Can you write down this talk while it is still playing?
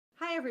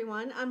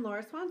everyone, I'm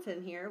Laura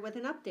Swanson here with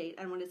an update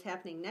on what is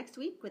happening next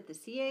week with the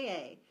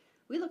CAA.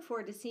 We look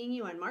forward to seeing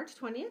you on March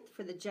 20th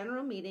for the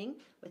general meeting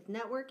with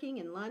networking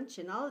and lunch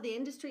and all of the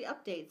industry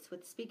updates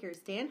with speakers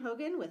Dan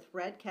Hogan with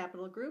Red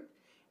Capital Group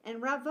and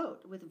Rob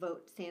Vogt with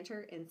Vogt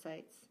Center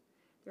Insights.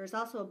 There is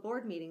also a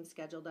board meeting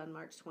scheduled on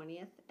March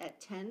 20th at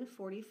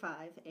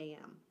 10:45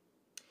 a.m.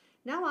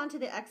 Now on to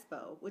the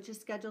Expo, which is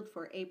scheduled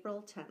for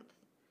April 10th.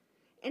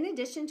 In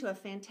addition to a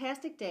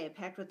fantastic day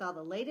packed with all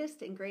the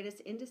latest and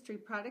greatest industry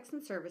products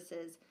and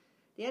services,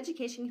 the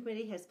Education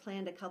Committee has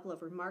planned a couple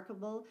of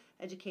remarkable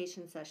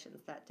education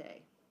sessions that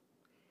day.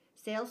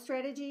 Sales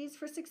Strategies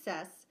for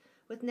Success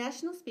with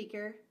national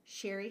speaker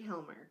Sherry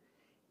Helmer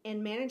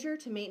and Manager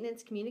to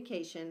Maintenance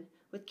Communication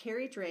with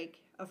Carrie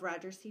Drake of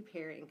Roger C.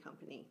 Perry &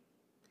 Company.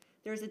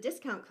 There is a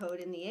discount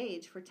code in the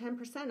Age for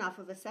 10% off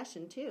of a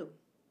session too.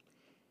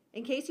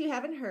 In case you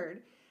haven't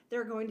heard, there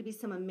are going to be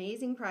some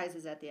amazing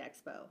prizes at the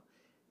Expo.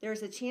 There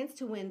is a chance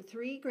to win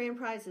 3 grand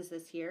prizes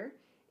this year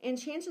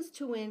and chances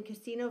to win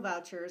casino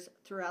vouchers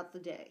throughout the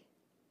day.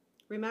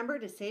 Remember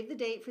to save the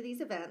date for these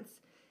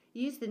events,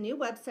 use the new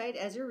website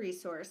as your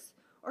resource,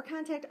 or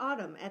contact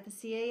Autumn at the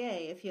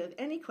CAA if you have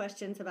any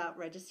questions about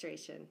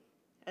registration.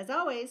 As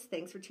always,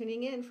 thanks for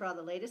tuning in for all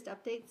the latest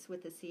updates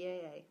with the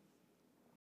CAA.